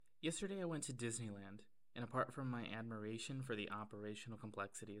Yesterday I went to Disneyland, and apart from my admiration for the operational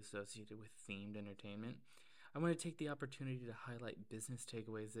complexity associated with themed entertainment, I want to take the opportunity to highlight business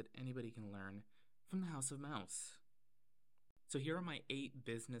takeaways that anybody can learn from the House of Mouse. So here are my 8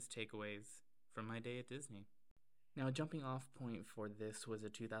 business takeaways from my day at Disney. Now, a jumping off point for this was a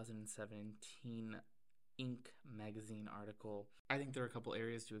 2017 Inc. magazine article. I think there are a couple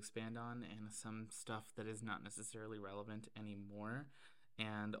areas to expand on and some stuff that is not necessarily relevant anymore.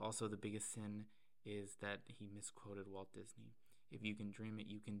 And also, the biggest sin is that he misquoted Walt Disney. If you can dream it,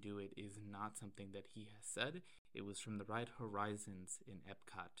 you can do it is not something that he has said. It was from the Ride Horizons in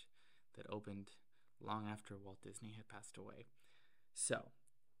Epcot that opened long after Walt Disney had passed away. So,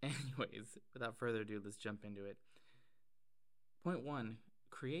 anyways, without further ado, let's jump into it. Point 1,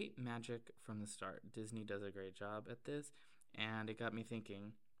 create magic from the start. Disney does a great job at this, and it got me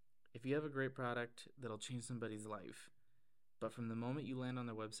thinking, if you have a great product that'll change somebody's life, but from the moment you land on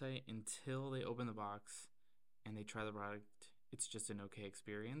their website until they open the box and they try the product, it's just an okay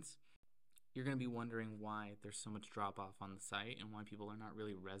experience, you're going to be wondering why there's so much drop off on the site and why people are not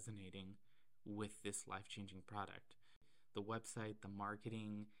really resonating with this life-changing product. The website, the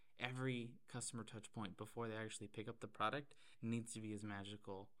marketing, every customer touch point before they actually pick up the product needs to be as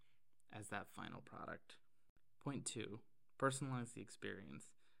magical as that final product. Point 2, personalize the experience.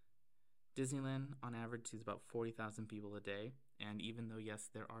 Disneyland, on average, sees about 40,000 people a day, and even though, yes,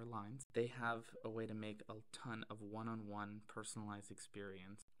 there are lines, they have a way to make a ton of one-on-one personalized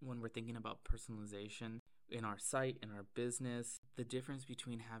experience. When we're thinking about personalization in our site, in our business, the difference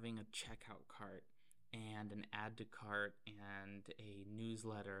between having a checkout cart and an add to cart and a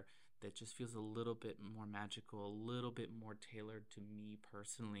newsletter that just feels a little bit more magical, a little bit more tailored to me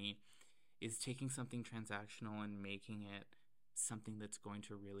personally, is taking something transactional and making it something that's going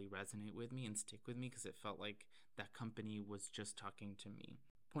to really resonate with me and stick with me because it felt like that company was just talking to me.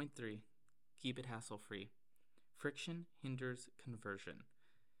 Point 3, keep it hassle-free. Friction hinders conversion.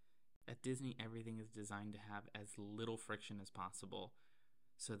 At Disney, everything is designed to have as little friction as possible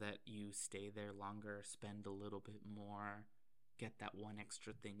so that you stay there longer, spend a little bit more, get that one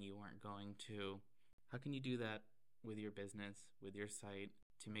extra thing you weren't going to. How can you do that with your business, with your site,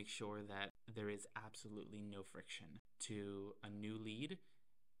 to make sure that there is absolutely no friction to a new lead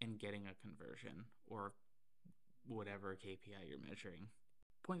and getting a conversion or whatever KPI you're measuring?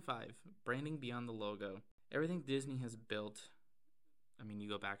 Point 5, branding beyond the logo. Everything Disney has built, you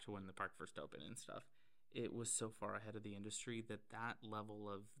go back to when the park first opened and stuff, it was so far ahead of the industry that level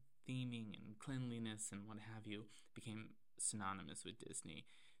of theming and cleanliness and what have you became synonymous with Disney.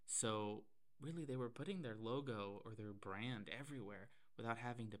 So really they were putting their logo or their brand everywhere without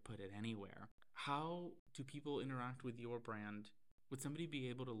having to put it anywhere. How do people interact with your brand? Would somebody be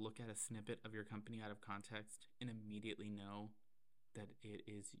able to look at a snippet of your company out of context and immediately know that it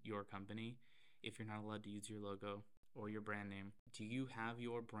is your company if you're not allowed to use your logo or your brand name? Do you have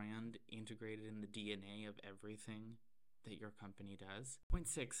your brand integrated in the DNA of everything that your company does? Point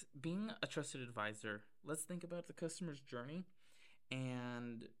 6, being a trusted advisor. Let's think about the customer's journey,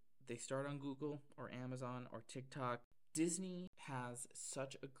 and they start on Google or Amazon or TikTok. Disney has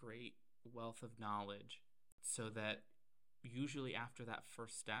such a great wealth of knowledge so that usually after that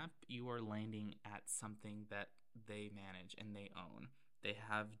first step, you are landing at something that they manage and they own. They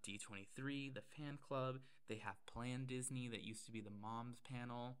have D23, the fan club. They have Plan Disney that used to be the Moms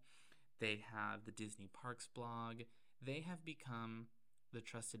panel. They have the Disney Parks blog. They have become the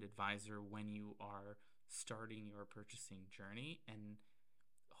trusted advisor when you are starting your purchasing journey, and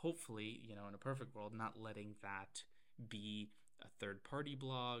hopefully, in a perfect world, not letting that be a third-party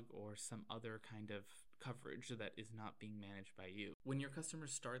blog or some other kind of coverage that is not being managed by you. When your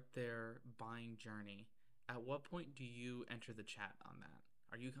customers start their buying journey, at what point do you enter the chat on that?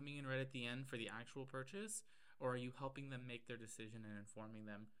 Are you coming in right at the end for the actual purchase, or are you helping them make their decision and informing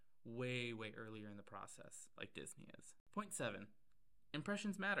them way, way earlier in the process, like Disney is? Point 7,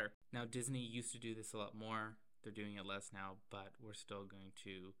 impressions matter. Now, Disney used to do this a lot more. They're doing it less now, but we're still going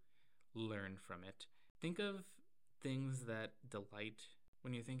to learn from it. Think of things that delight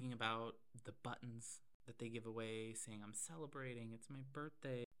when you're thinking about the buttons that they give away saying, I'm celebrating, it's my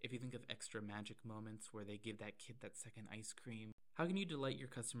birthday. If you think of extra magic moments where they give that kid that second ice cream, how can you delight your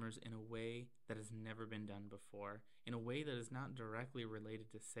customers in a way that has never been done before, in a way that is not directly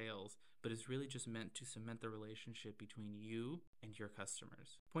related to sales, but is really just meant to cement the relationship between you and your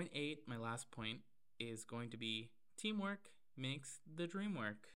customers? Point 8, my last point, is going to be teamwork makes the dream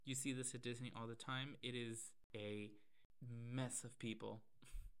work. You see this at Disney all the time. It is a mess of people.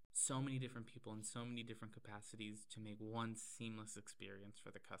 So many different people in so many different capacities to make one seamless experience for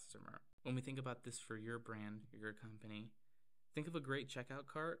the customer. When we think about this for your brand, your company, Think of a great checkout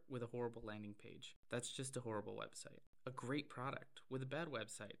cart with a horrible landing page. That's just a horrible website. A great product with a bad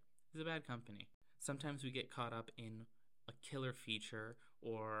website is a bad company. Sometimes we get caught up in a killer feature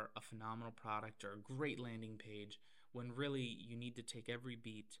or a phenomenal product or a great landing page when really you need to take every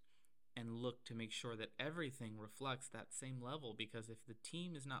beat and look to make sure that everything reflects that same level, because if the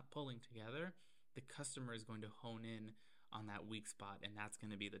team is not pulling together, the customer is going to hone in on that weak spot, and that's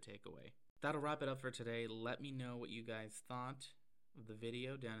going to be the takeaway. That'll wrap it up for today. Let me know what you guys thought of the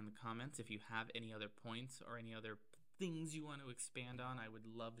video down in the comments. If you have any other points or any other things you want to expand on, I would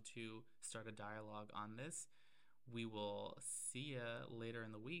love to start a dialogue on this. We will see you later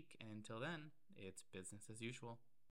in the week, and until then, it's business as usual.